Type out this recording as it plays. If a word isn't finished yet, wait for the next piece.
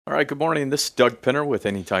All right, good morning. This is Doug Pinner with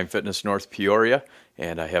Anytime Fitness North Peoria,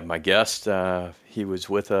 and I have my guest. He was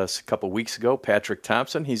with us a couple weeks ago, Patrick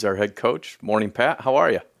Thompson. He's our head coach. Morning, Pat. How are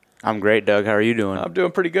you? I'm great, Doug. How are you doing? I'm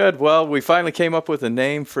doing pretty good. Well, we finally came up with a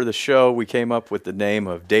name for the show. We came up with the name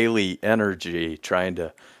of Daily Energy, trying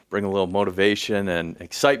to bring a little motivation and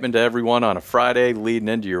excitement to everyone on a Friday leading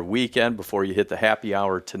into your weekend before you hit the happy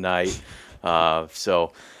hour tonight.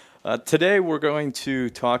 Today we're going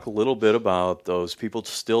to talk a little bit about those people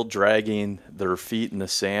still dragging their feet in the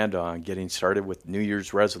sand on getting started with New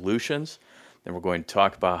Year's resolutions. Then we're going to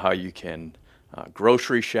talk about how you can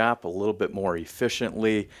grocery shop a little bit more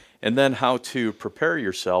efficiently, and then how to prepare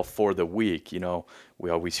yourself for the week. You know,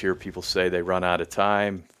 we always hear people say they run out of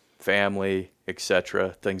time, family,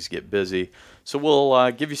 etc. Things get busy. So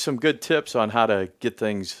we'll give you some good tips on how to get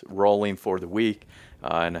things rolling for the week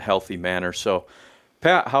in a healthy manner. So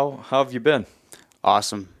Pat, how have you been?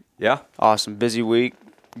 Awesome. Yeah? Awesome. Busy week.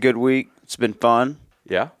 Good week. It's been fun.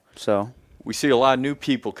 Yeah? So, We see a lot of new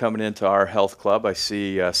people coming into our health club. I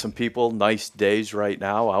see some people, nice days right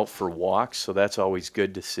now, out for walks, so that's always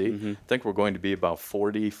good to see. I think we're going to be about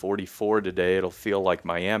 40, 44 today. It'll feel like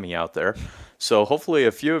Miami out there. So hopefully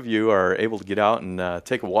a few of you are able to get out and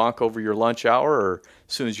take a walk over your lunch hour or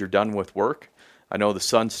as soon as you're done with work. I know the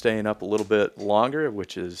sun's staying up a little bit longer,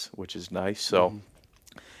 which is nice. So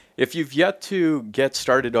if you've yet to get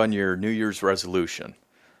started on your New Year's resolution,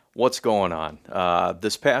 what's going on?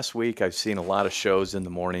 This past week, I've seen a lot of shows in the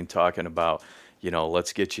morning talking about,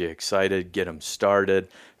 let's get you excited, get them started.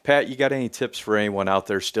 Pat, you got any tips for anyone out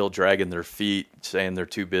there still dragging their feet, saying they're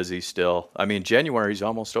too busy still? I mean, January's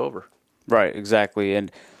almost over. right, exactly.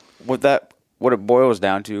 And what it boils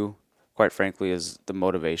down to, quite frankly, is the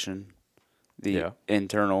motivation, the Yeah.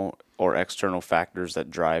 internal or external factors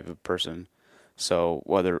that drive a person. So,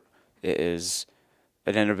 whether it is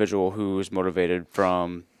an individual who is motivated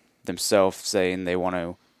from themselves saying they want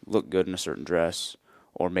to look good in a certain dress,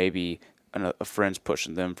 or maybe a friend's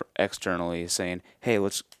pushing them externally saying, "Hey,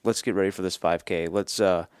 let's get ready for this 5K.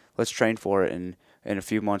 Let's train for it, and in a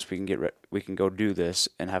few months we can go do this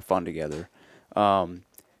and have fun together."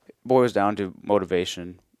 Boils down to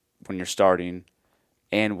motivation when you're starting,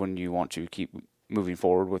 and when you want to keep moving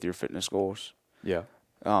forward with your fitness goals. Yeah.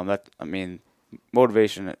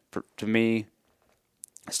 Motivation to me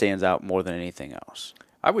stands out more than anything else.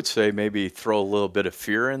 I would say maybe throw a little bit of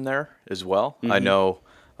fear in there as well. I know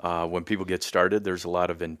when people get started, there's a lot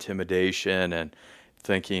of intimidation and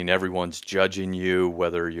thinking everyone's judging you,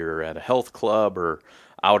 whether you're at a health club or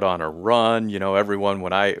out on a run. You know, everyone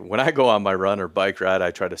when I go on my run or bike ride,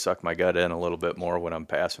 I try to suck my gut in a little bit more when I'm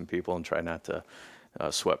passing people and try not to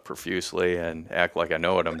sweat profusely and act like I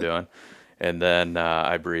know what I'm doing. And then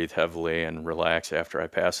I breathe heavily and relax after I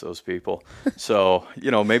pass those people. So,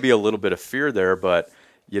 maybe a little bit of fear there, but,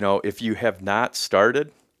 if you have not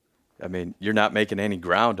started, I mean, you're not making any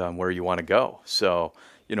ground on where you want to go. So,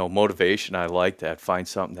 motivation, I like that. Find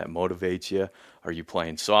something that motivates you. Are you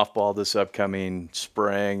playing softball this upcoming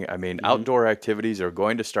spring? I mean, outdoor activities are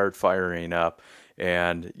going to start firing up.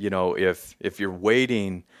 And, if you're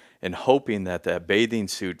waiting and hoping that that bathing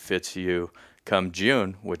suit fits you come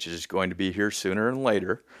June, which is going to be here sooner and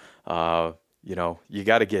later, you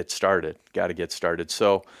got to get started. Got to get started.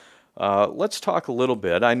 So let's talk a little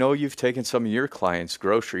bit. I know you've taken some of your clients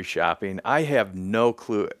grocery shopping. I have no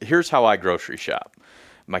clue. Here's how I grocery shop.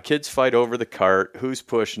 My kids fight over the cart, who's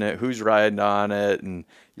pushing it, who's riding on it, and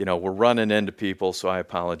we're running into people. So I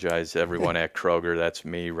apologize to everyone at Kroger. That's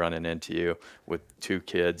me running into you with two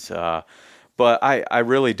kids. But I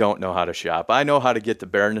really don't know how to shop. I know how to get the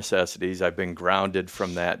bare necessities. I've been grounded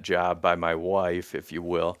from that job by my wife, if you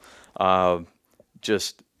will.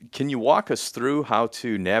 Just can you walk us through how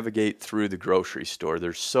to navigate through the grocery store?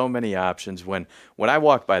 There's so many options. When I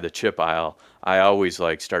walk by the chip aisle, I always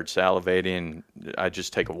start salivating. I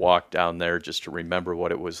just take a walk down there just to remember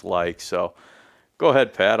what it was like. So go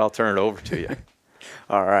ahead, Pat. I'll turn it over to you.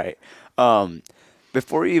 All right.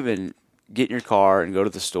 Before you even get in your car and go to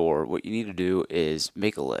the store, what you need to do is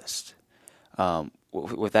make a list.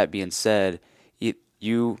 With that being said,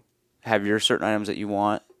 you have your certain items that you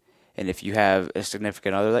want, and if you have a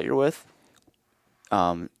significant other that you're with,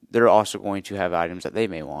 they're also going to have items that they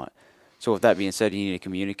may want. So with that being said, you need to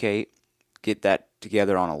communicate, get that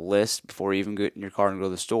together on a list before you even get in your car and go to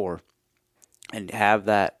the store, and have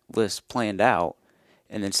that list planned out,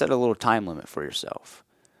 and then set a little time limit for yourself.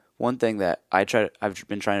 One thing that I've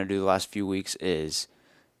been trying to do the last few weeks is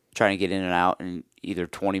trying to get in and out in either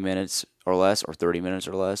 20 minutes or less or 30 minutes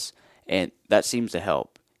or less, and that seems to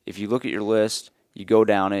help. If you look at your list, you go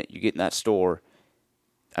down it, you get in that store,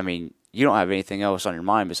 I mean, you don't have anything else on your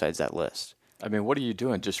mind besides that list. I mean, what are you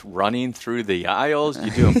doing? Just running through the aisles?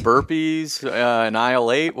 You doing burpees in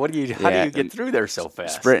aisle 8? How do you get through there so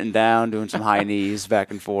fast? Sprinting down, doing some high knees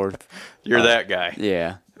back and forth. You're that guy.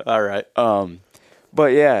 Yeah. All right.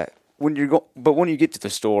 But yeah, when you get to the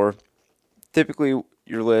store, typically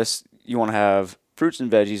your list, you want to have fruits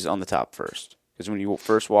and veggies on the top first. Because when you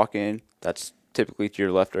first walk in, that's typically to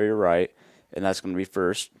your left or your right, and that's going to be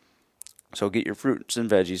first. So get your fruits and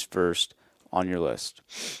veggies first on your list.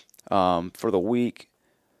 For the week,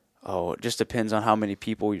 it just depends on how many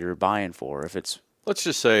people you're buying for. If it's Let's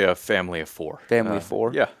just say a family of 4. family of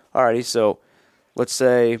 4. Yeah. Alrighty, so let's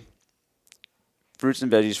say fruits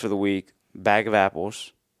and veggies for the week, bag of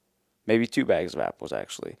apples, maybe 2 bags of apples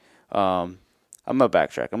actually. I'm gonna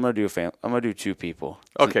backtrack. I'm gonna do 2 people.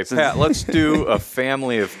 Okay, Pat, let's do a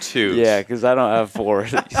family of 2. Yeah, because I don't have 4.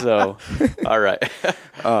 So, all right.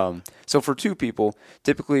 So for 2 people,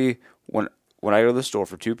 typically when I go to the store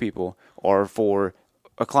for 2 people, or for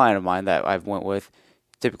a client of mine that I've went with,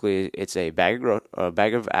 typically it's a bag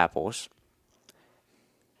of apples,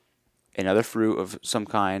 another fruit of some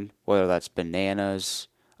kind, whether that's bananas,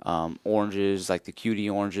 oranges, like the cutie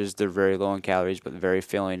oranges. They're very low in calories, but very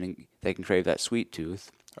filling, and they can crave that sweet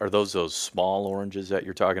tooth. Are those small oranges that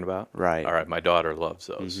you're talking about? Right. All right, my daughter loves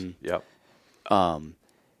those. Mm-hmm. Yep. And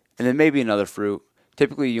then maybe another fruit.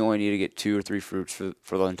 Typically, you only need to get 2 or 3 fruits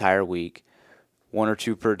for the entire week. 1 or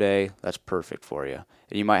 2 per day, that's perfect for you.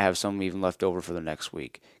 And you might have some even left over for the next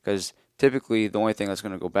week. Because typically, the only thing that's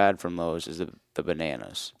going to go bad from those is the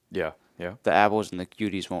bananas. Yeah, yeah. The apples and the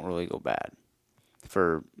cuties won't really go bad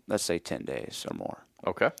for, let's say, 10 days or more.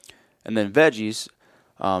 Okay. And then veggies,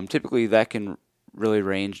 typically that can really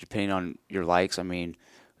range depending on your likes. I mean,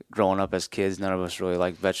 growing up as kids, none of us really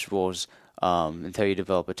liked vegetables until you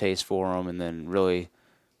develop a taste for them, and then really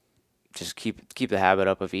just keep the habit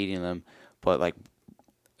up of eating them. But like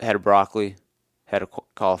head of broccoli, head of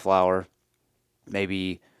cauliflower,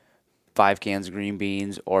 maybe 5 cans of green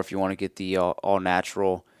beans, or if you want to get the all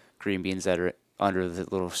natural green beans that are under the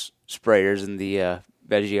little sprayers in the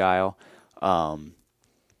veggie aisle.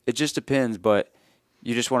 It just depends, but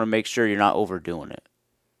you just want to make sure you're not overdoing it.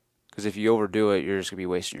 Because if you overdo it, you're just going to be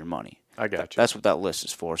wasting your money. I got you. That's what that list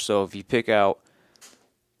is for. So if you pick out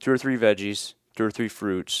 2 or 3 veggies, 2 or 3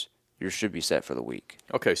 fruits, you should be set for the week.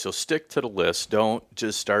 Okay, so stick to the list. Don't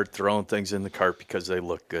just start throwing things in the cart because they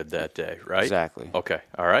look good that day, right? Exactly. Okay,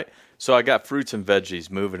 all right. So I got fruits and veggies.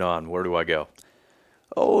 Moving on. Where do I go?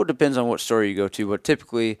 Oh, it depends on what store you go to, but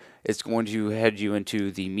typically it's going to head you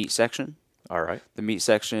into the meat section. All right. The meat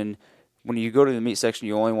section, when you go to the meat section,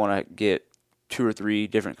 you only want to get 2 or 3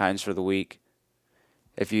 different kinds for the week.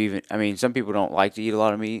 Some people don't like to eat a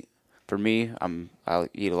lot of meat. For me, I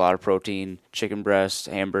eat a lot of protein, chicken breast,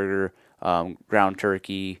 hamburger, ground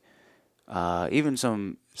turkey, even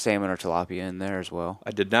some salmon or tilapia in there as well.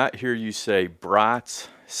 I did not hear you say brats,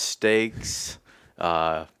 steaks,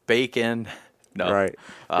 bacon. No. Right.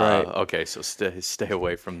 Okay, so stay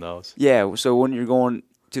away from those. Yeah, so when you're going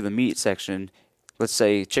to the meat section, let's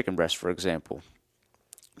say chicken breast, for example,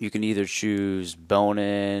 you can either choose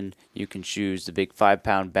bone-in, you can choose the big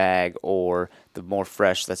 5-pound bag, or the more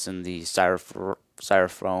fresh that's in the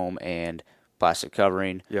styrofoam and plastic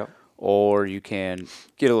covering. Yep. Or you can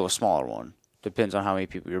get a little smaller one. Depends on how many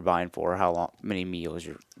people you're buying for, how many meals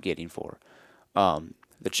you're getting for.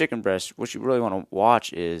 The chicken breast, what you really want to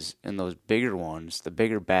watch is in those bigger ones, the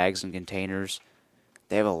bigger bags and containers,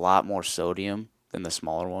 they have a lot more sodium than the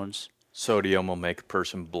smaller ones. Sodium will make a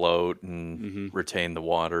person bloat and retain the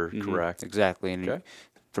water, correct? Exactly. And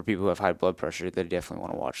for people who have high blood pressure, they definitely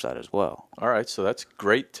want to watch that as well. All right, so that's a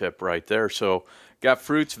great tip right there. So got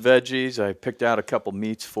fruits, veggies. I picked out a couple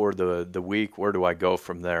meats for the week. Where do I go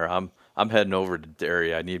from there? I'm heading over to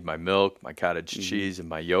dairy. I need my milk, my cottage cheese, and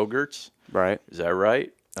my yogurts. Right. Is that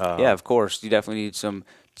right? Yeah, of course. You definitely need some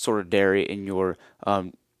sort of dairy in your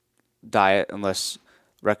diet, unless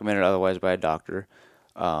recommended otherwise by a doctor.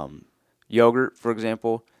 Yogurt, for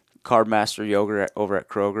example, Carb Master yogurt over at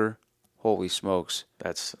Kroger. Holy smokes.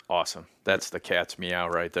 That's awesome. That's the cat's meow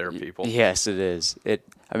right there, people. Yes, it is.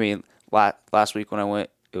 Last week when I went,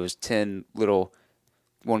 it was 10 little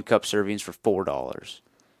 1-cup servings for $4.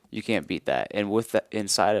 You can't beat that. And with that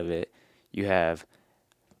inside of it, you have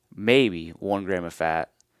maybe 1 gram of fat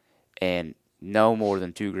and no more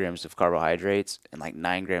than 2 grams of carbohydrates and like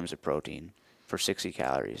 9 grams of protein for 60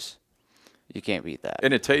 calories. You can't beat that.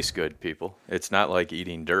 And it tastes good, people. It's not like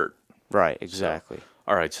eating dirt. Right, exactly.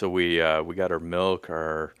 All right, so we got our milk,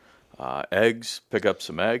 our eggs. Pick up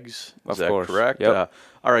some eggs. Is that correct? Yep.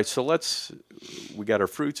 All right, so we got our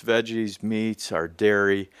fruits, veggies, meats, our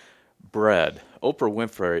dairy, bread. Oprah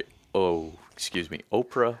Winfrey. Oh,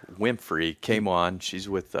 Oprah Winfrey came on. She's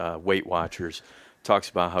with Weight Watchers. Talks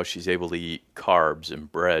about how she's able to eat carbs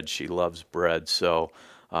and bread. She loves bread, so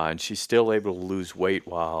and she's still able to lose weight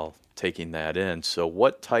while taking that in. So,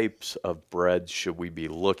 what types of breads should we be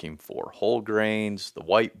looking for? Whole grains, the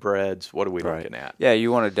white breads. What are we looking at? Yeah,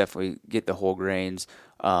 you want to definitely get the whole grains.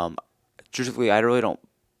 Truthfully, I really don't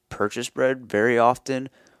purchase bread very often,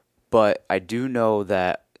 but I do know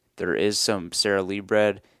that there is some Sara Lee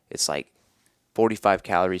bread. It's like 45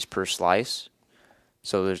 calories per slice.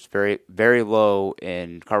 So there's very, very low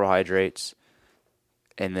in carbohydrates.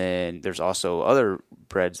 And then there's also other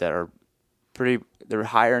breads that are they're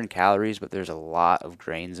higher in calories, but there's a lot of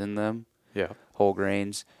grains in them. Yeah. Whole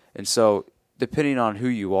grains. And so depending on who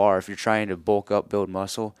you are, if you're trying to bulk up, build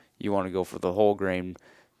muscle, you want to go for the whole grain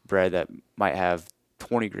bread that might have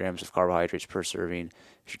 20 grams of carbohydrates per serving.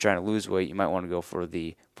 If you're trying to lose weight, you might want to go for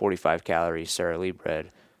the 45 calorie Sara Lee bread.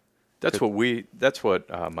 That's what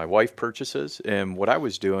my wife purchases. And what I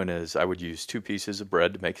was doing is I would use 2 pieces of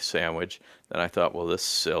bread to make a sandwich. Then I thought, well, this is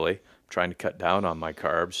silly. I'm trying to cut down on my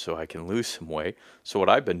carbs so I can lose some weight. So what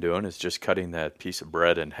I've been doing is just cutting that piece of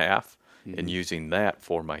bread in half and using that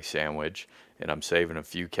for my sandwich. And I'm saving a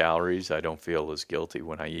few calories. I don't feel as guilty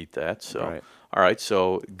when I eat that. So, all right.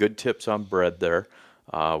 So good tips on bread there.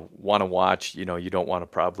 Want to watch, you don't want to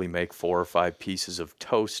probably make 4 or 5 pieces of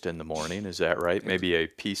toast in the morning. Is that right? Maybe a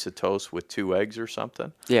piece of toast with 2 eggs or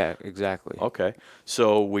something? Yeah, exactly. Okay.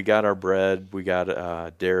 So we got our bread, we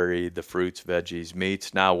got dairy, the fruits, veggies,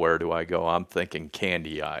 meats. Now where do I go? I'm thinking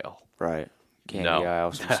candy aisle. Right. Candy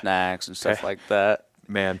aisle, some snacks and stuff like that.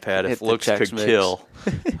 Man, Pat, if looks could kill.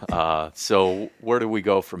 So where do we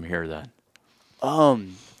go from here then?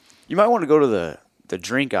 You might want to go to the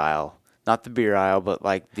drink aisle. Not the beer aisle, but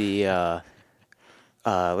like the,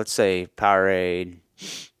 let's say Powerade,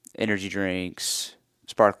 energy drinks,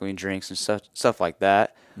 sparkling drinks, and stuff like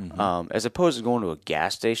that. As opposed to going to a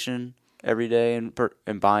gas station every day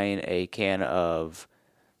and buying a can of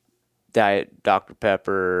Diet Dr.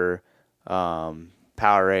 Pepper,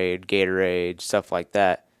 Powerade, Gatorade, stuff like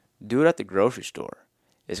that. Do it at the grocery store.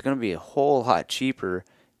 It's going to be a whole lot cheaper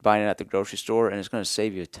buying it at the grocery store, and it's going to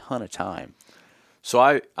save you a ton of time. So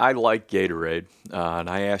I like Gatorade, and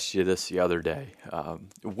I asked you this the other day.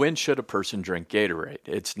 When should a person drink Gatorade?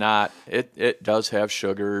 It's not. It does have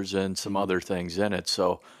sugars and some other things in it.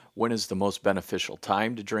 So when is the most beneficial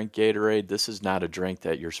time to drink Gatorade? This is not a drink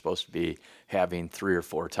that you're supposed to be having 3 or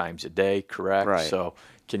 4 times a day, correct? Right. So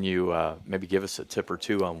can you maybe give us a tip or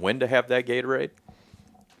two on when to have that Gatorade?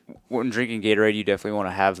 When drinking Gatorade, you definitely want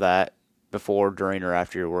to have that before, during, or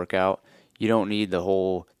after your workout. You don't need the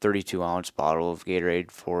whole 32-ounce bottle of Gatorade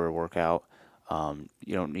for a workout.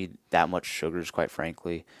 You don't need that much sugars, quite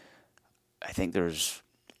frankly. I think there's,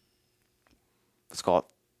 let's call it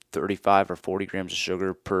 35 or 40 grams of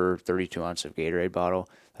sugar per 32 ounce of Gatorade bottle.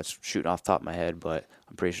 That's shooting off the top of my head, but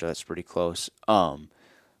I'm pretty sure that's pretty close.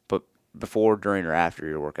 But before, during, or after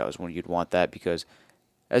your workout is when you'd want that, because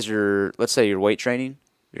as let's say you're weight training,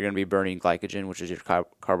 you're going to be burning glycogen, which is your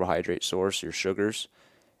carbohydrate source, your sugars.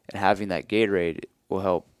 And having that Gatorade will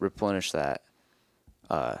help replenish that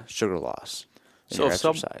sugar loss in your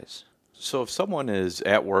exercise. So if someone is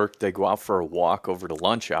at work, they go out for a walk over to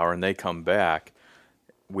lunch hour, and they come back,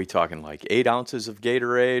 we talking like 8 ounces of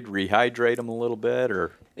Gatorade, rehydrate them a little bit,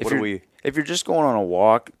 or if you're just going on a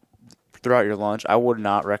walk throughout your lunch, I would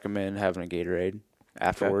not recommend having a Gatorade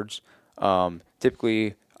afterwards. Okay.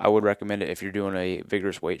 Typically, I would recommend it if you're doing a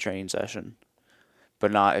vigorous weight training session,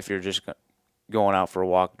 but not if you're just going out for a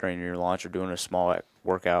walk during your lunch or doing a small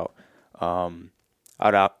workout.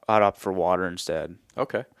 I'd opt for water instead.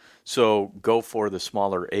 Okay. So go for the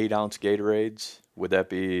smaller 8-ounce Gatorades. Would that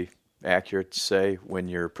be accurate to say when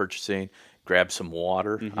you're purchasing? Grab some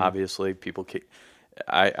water. Mm-hmm. Obviously,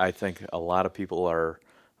 I think a lot of people are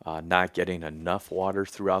not getting enough water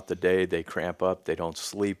throughout the day. They cramp up. They don't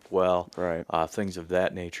sleep well. Right. Things of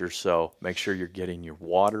that nature. So make sure you're getting your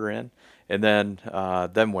water in. And then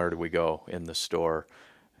where do we go in the store?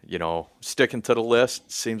 Sticking to the list,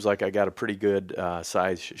 seems like I got a pretty good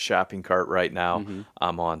size shopping cart right now. Mm-hmm.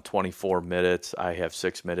 I'm on 24 minutes. I have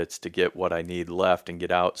 6 minutes to get what I need left and get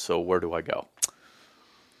out. So where do I go?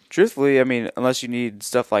 Truthfully, I mean, unless you need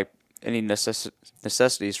stuff like any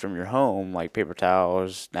necessities from your home, like paper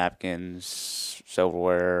towels, napkins,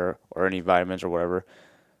 silverware, or any vitamins or whatever,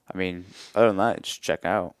 I mean, other than that, just check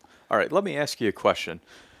out. All right, let me ask you a question.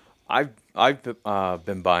 I've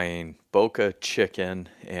been buying Boca chicken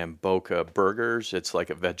and Boca burgers. It's like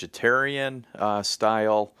a vegetarian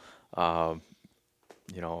style, to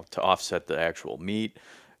offset the actual meat.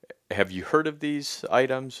 have you heard of these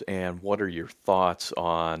items, and what are your thoughts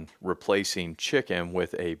on replacing chicken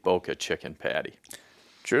with a Boca chicken patty?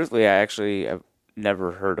 Truthfully, I actually have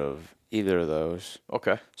never heard of either of those.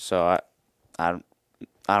 Okay. So I, I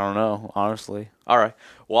don't know, honestly. All right.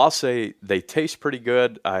 Well, I'll say they taste pretty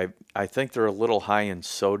good. I think they're a little high in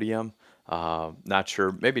sodium. Not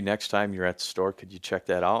sure. Maybe next time you're at the store, could you check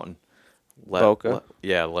that out and Boca.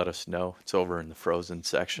 let us know. It's over in the frozen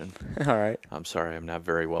section. All right. I'm sorry, I'm not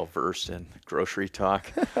very well versed in grocery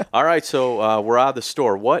talk. All right, so we're out of the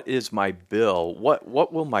store. What is my bill?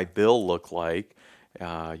 What will my bill look like?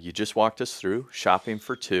 You just walked us through shopping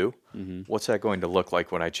for 2. What's that going to look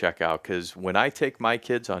like when I check out? Because when I take my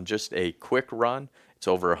kids on just a quick run, it's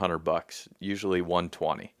over $100, usually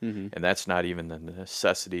 120, and that's not even the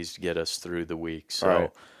necessities to get us through the week.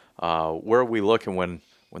 So, where are we looking when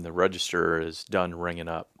the register is done ringing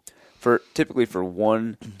up? Typically for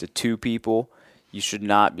 1 to 2 people, you should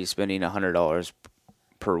not be spending $100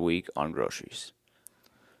 per week on groceries.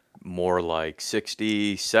 More like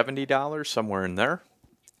 $60, $70, somewhere in there.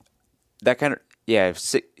 That kind of, yeah,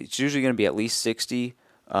 it's usually going to be at least 60,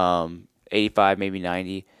 85, maybe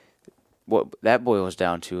 90. What that boils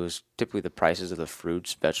down to is typically the prices of the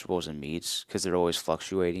fruits, vegetables, and meats, because they're always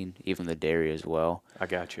fluctuating, even the dairy as well. I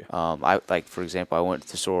got you. For example, I went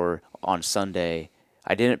to the store on Sunday.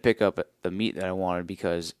 I didn't pick up the meat that I wanted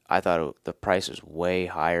because I thought the price was way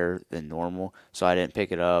higher than normal, so I didn't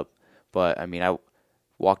pick it up. But I mean, I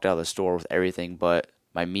walked out of the store with everything but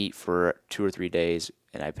my meat for 2 or 3 days,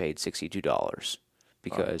 and I paid $62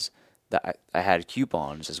 because I had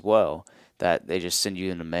coupons as well that they just send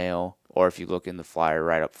you in the mail, or if you look in the flyer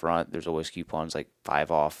right up front, there's always coupons like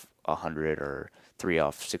 5 off 100 or 3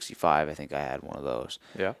 off 65. I think I had one of those.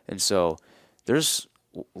 Yeah. And so there's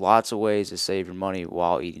lots of ways to save your money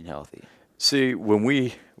while eating healthy. See, when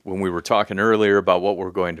we were talking earlier about what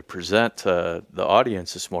we're going to present to the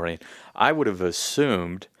audience this morning, I would have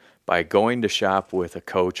assumed by going to shop with a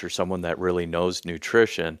coach or someone that really knows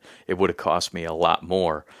nutrition, it would have cost me a lot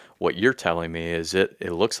more. What you're telling me is it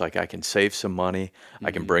looks like I can save some money.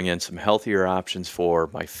 I can bring in some healthier options for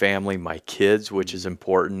my family, my kids, which is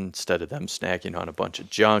important, instead of them snacking on a bunch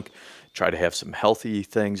of junk. Try to have some healthy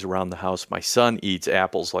things around the house. My son eats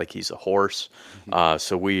apples like he's a horse,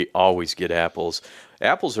 so we always get apples.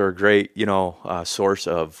 Apples are a great, source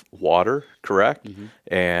of water, correct?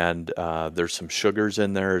 And there's some sugars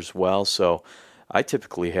in there as well. So I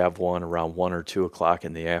typically have one around 1 or 2 o'clock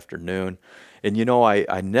in the afternoon. And,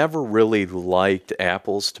 I never really liked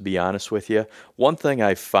apples, to be honest with you. One thing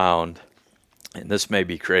I found, and this may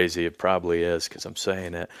be crazy, it probably is because I'm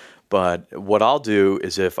saying it, but what I'll do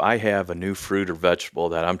is if I have a new fruit or vegetable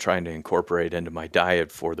that I'm trying to incorporate into my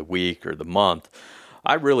diet for the week or the month,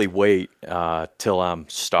 I really wait till I'm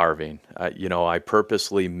starving. I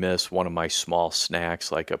purposely miss one of my small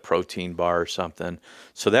snacks, like a protein bar or something,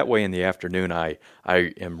 so that way in the afternoon I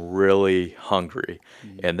am really hungry,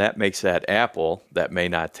 and that makes that apple that may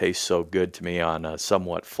not taste so good to me on a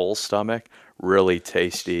somewhat full stomach really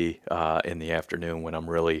tasty in the afternoon when I'm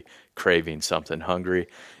really craving something hungry,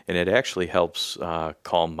 and it actually helps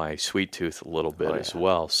calm my sweet tooth a little bit as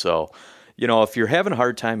well. So, if you're having a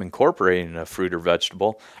hard time incorporating a fruit or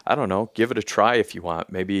vegetable, I don't know, give it a try if you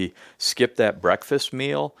want. Maybe skip that breakfast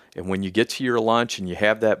meal, and when you get to your lunch and you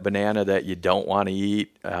have that banana that you don't want to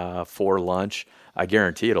eat for lunch, I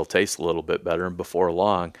guarantee it'll taste a little bit better, and before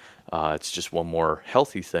long, it's just one more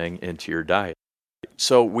healthy thing into your diet.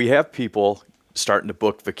 So we have people starting to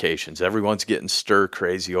book vacations. Everyone's getting stir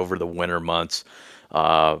crazy over the winter months.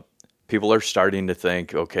 People are starting to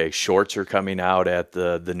think, okay, shorts are coming out at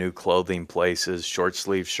the new clothing places, short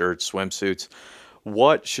sleeve shirts, swimsuits.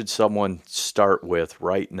 What should someone start with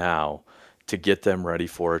right now to get them ready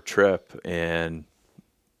for a trip in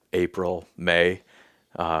April, May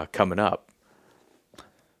coming up?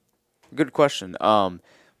 Good question.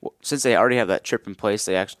 Since they already have that trip in place,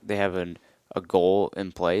 they have a goal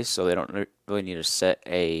in place, so they don't really need to set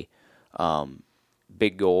a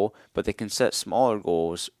big goal, but they can set smaller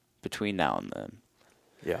goals between now and then.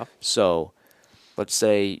 Yeah. So let's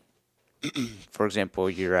say, for example,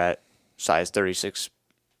 you're at size 36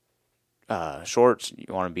 shorts.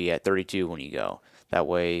 You want to be at 32 when you go. That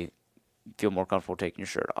way you feel more comfortable taking your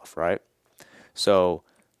shirt off, right? So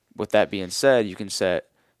with that being said, you can set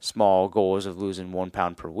small goals of losing 1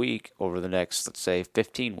 pound per week over the next, let's say,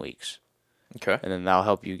 15 weeks. Okay. And then that'll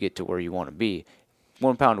help you get to where you want to be.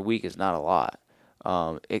 1 pound a week is not a lot.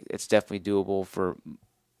 It's definitely doable for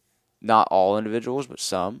not all individuals, but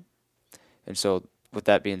some. And so with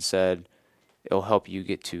that being said, it'll help you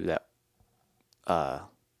get to that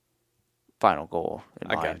final goal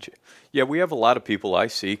in I mind. got you. Yeah, we have a lot of people I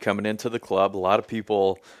see coming into the club. A lot of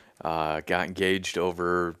people got engaged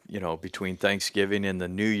over, between Thanksgiving and the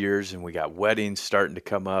New Year's, and we got weddings starting to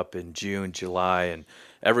come up in June, July, and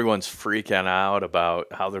everyone's freaking out about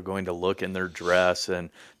how they're going to look in their dress, and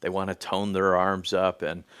they want to tone their arms up.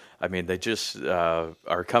 And I mean, they just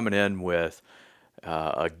are coming in with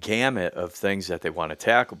a gamut of things that they want to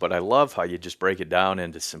tackle. But I love how you just break it down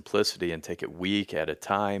into simplicity and take it week at a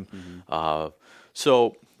time.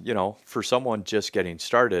 So, for someone just getting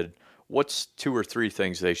started, what's 2 or 3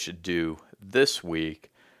 things they should do this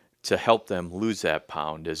week to help them lose that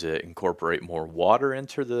pound? Is it incorporate more water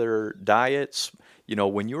into their diets?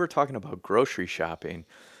 When you were talking about grocery shopping,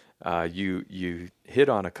 you hit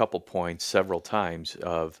on a couple points several times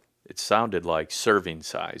of, it sounded like serving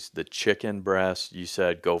size. The chicken breast, you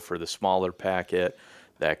said go for the smaller packet.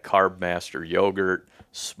 That Carb Master yogurt,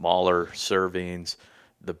 smaller servings.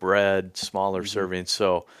 The bread, smaller servings.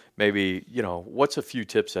 So maybe, what's a few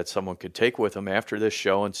tips that someone could take with them after this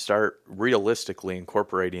show and start realistically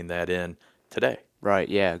incorporating that in today? Right,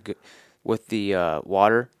 yeah. With the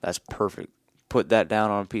water, that's perfect. Put that down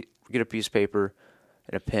on get a piece of paper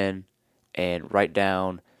and a pen and write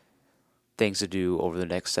down things to do over the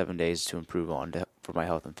next 7 days to improve on for my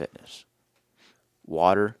health and fitness.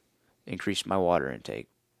 Water, increase my water intake.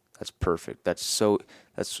 That's perfect. That's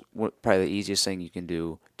probably the easiest thing you can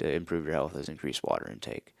do to improve your health is increase water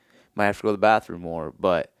intake. Might have to go to the bathroom more,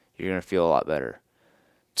 but you're going to feel a lot better.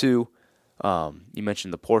 2, you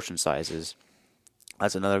mentioned the portion sizes.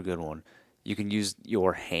 That's another good one. You can use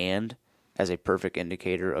your hand as a perfect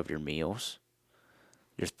indicator of your meals.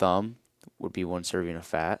 Your thumb would be 1 serving of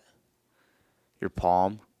fat. Your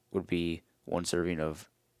palm would be 1 serving of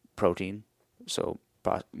protein, so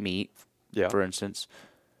meat, for instance.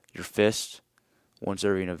 Your fist, 1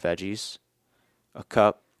 serving of veggies. A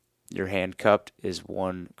cup, your hand cupped, is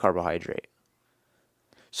 1 carbohydrate.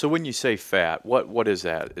 So when you say fat, what is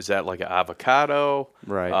that? Is that like an avocado?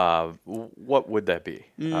 Right. What would that be?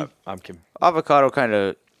 Avocado kind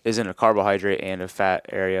of is in a carbohydrate and a fat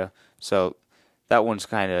area, so that one's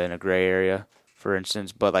kind of in a gray area, for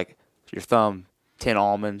instance. But like your thumb, 10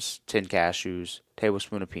 almonds, 10 cashews,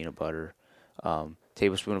 tablespoon of peanut butter,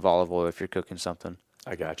 tablespoon of olive oil if you're cooking something.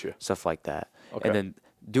 I got you. Stuff like that. Okay. And then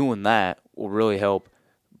doing that will really help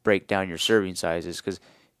break down your serving sizes, because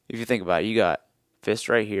if you think about it, you got fist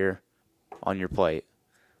right here on your plate,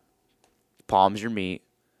 palm's your meat,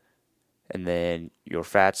 and then your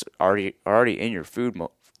fat's already in your food.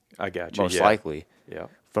 I got you. Most likely. Yeah.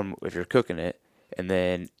 From if you're cooking it, and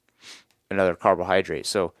then another carbohydrate.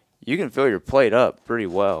 So you can fill your plate up pretty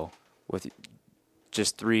well with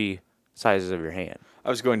just 3 sizes of your hand. I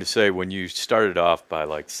was going to say, when you started off by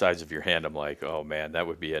like the size of your hand, I'm like, oh man, that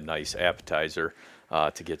would be a nice appetizer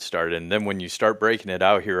to get started. And then when you start breaking it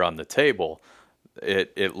out here on the table,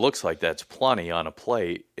 it looks like that's plenty on a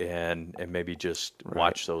plate, and maybe just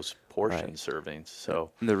watch those portion servings.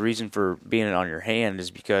 So and the reason for being it on your hand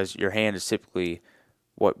is because your hand is typically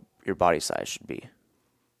what your body size should be.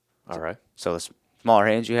 All right. So the smaller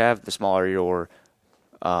hands you have, the smaller your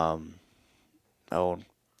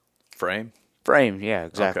frame. Yeah,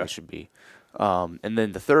 exactly. Okay. Should be. And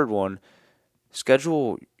then the third one,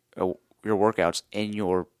 schedule your workouts in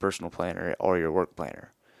your personal planner or your work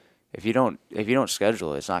planner. If you don't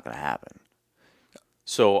schedule it, it's not going to happen.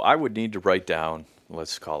 So I would need to write down,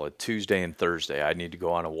 let's call it Tuesday and Thursday. I need to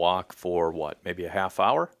go on a walk for maybe a half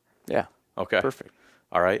hour? Yeah. Okay. Perfect.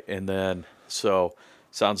 All right. And then, so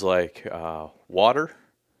sounds like water,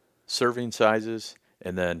 serving sizes,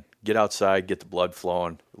 and then get outside, get the blood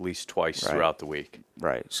flowing at least twice throughout the week.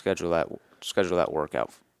 Right. Schedule that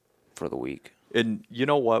workout for the week. And you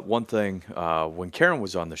know what? One thing, when Karen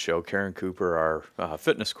was on the show, Karen Cooper, our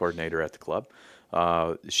fitness coordinator at the club,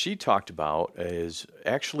 she talked about is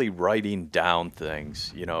actually writing down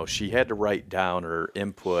things. She had to write down or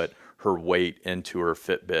input her weight into her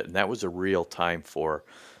Fitbit, and that was a real time for her.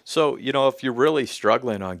 So, if you're really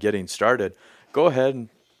struggling on getting started, go ahead and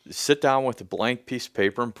sit down with a blank piece of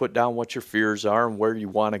paper and put down what your fears are and where you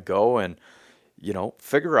want to go, and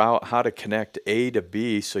figure out how to connect A to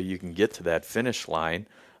B so you can get to that finish line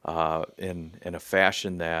in a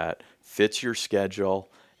fashion that fits your schedule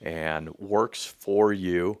and works for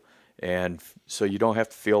you, and so you don't have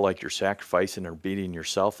to feel like you're sacrificing or beating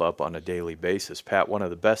yourself up on a daily basis. Pat, one of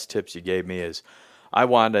the best tips you gave me is I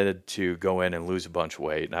wanted to go in and lose a bunch of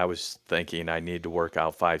weight, and I was thinking I need to work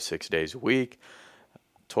out 5-6 days a week.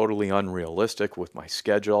 Totally unrealistic with my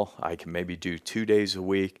schedule. I can maybe do 2 days a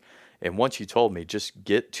week. And once you told me, just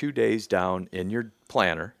get 2 days down in your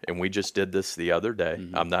planner, and we just did this the other day.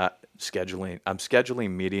 Mm-hmm. I'm not I'm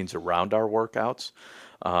scheduling meetings around our workouts.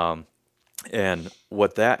 And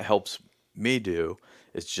what that helps me do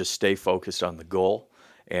is just stay focused on the goal.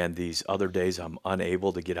 And these other days I'm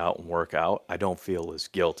unable to get out and work out, I don't feel as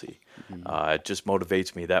guilty. It just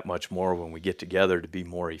motivates me that much more when we get together to be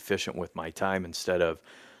more efficient with my time instead of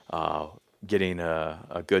getting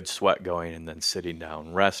a good sweat going and then sitting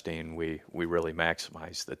down resting. We really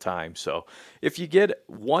maximize the time. So if you get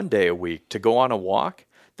one day a week to go on a walk,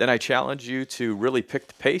 then I challenge you to really pick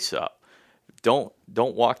the pace up. Don't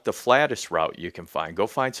walk the flattest route you can find. Go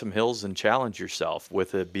find some hills and challenge yourself.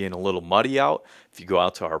 With it being a little muddy out, if you go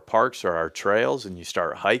out to our parks or our trails and you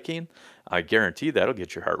start hiking, I guarantee that'll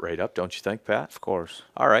get your heart rate up, don't you think, Pat? Of course.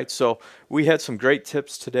 All right, so we had some great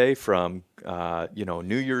tips today from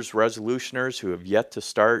New Year's resolutioners who have yet to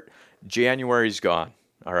start. January's gone,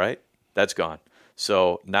 all right? That's gone.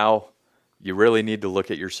 So now you really need to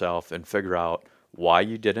look at yourself and figure out why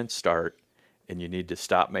you didn't start, and you need to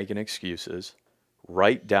stop making excuses.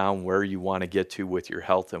 Write down where you want to get to with your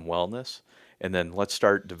health and wellness, and then let's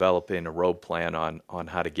start developing a road plan on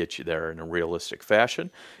how to get you there in a realistic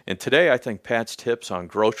fashion. And today, I think Pat's tips on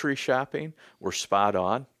grocery shopping were spot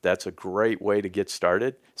on. That's a great way to get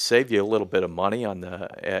started. Save you a little bit of money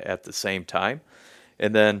at the same time.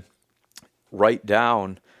 And then write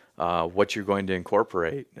down what you're going to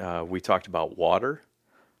incorporate. We talked about water,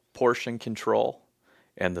 portion control,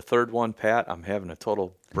 and the third one, Pat, I'm having a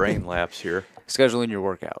total brain lapse here. Scheduling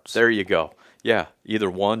your workouts. There you go. Yeah,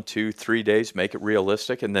 either 1, 2, 3 days, make it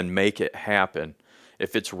realistic, and then make it happen.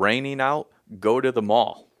 If it's raining out, go to the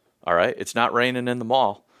mall, all right? It's not raining in the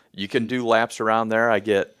mall. You can do laps around there.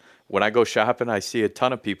 When I go shopping, I see a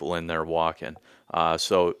ton of people in there walking.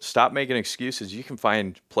 So stop making excuses. You can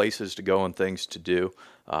find places to go and things to do,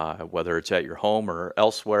 whether it's at your home or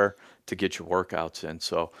elsewhere, to get your workouts in.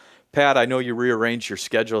 So, Pat, I know you rearranged your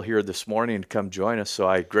schedule here this morning to come join us, so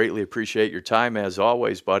I greatly appreciate your time as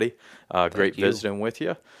always, buddy. Great visiting with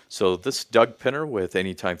you. So this is Doug Pinner with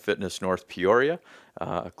Anytime Fitness North Peoria,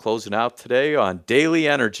 closing out today on Daily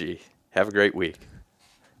Energy. Have a great week.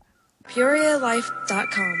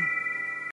 PeoriaLife.com